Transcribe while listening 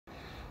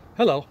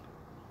Hello,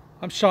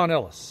 I'm Shaun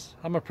Ellis.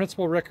 I'm a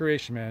Principal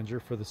Recreation Manager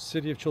for the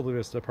City of Chula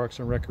Vista Parks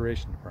and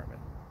Recreation Department.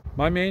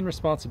 My main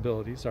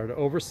responsibilities are to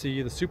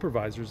oversee the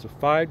supervisors of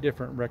 5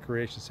 different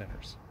recreation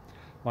centers: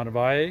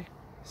 Montevalle,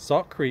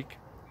 Salt Creek,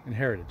 and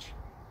Heritage,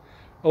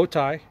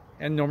 Otay,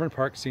 and Norman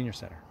Park Senior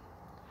Center.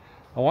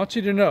 I want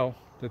you to know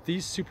that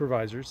these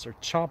supervisors are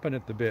chomping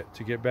at the bit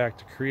to get back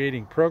to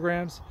creating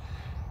programs,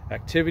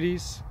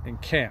 activities,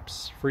 and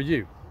camps for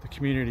you, the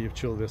community of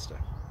Chula Vista.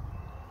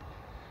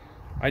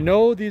 I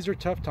know these are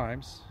tough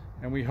times,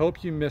 and we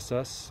hope you miss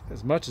us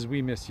as much as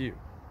we miss you.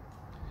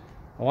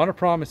 I want to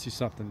promise you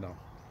something though,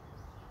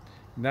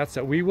 and that's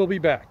that we will be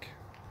back,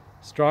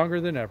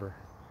 stronger than ever.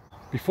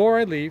 Before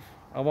I leave,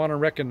 I want to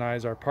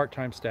recognize our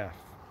part-time staff.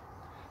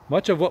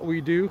 Much of what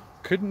we do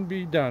couldn't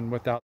be done without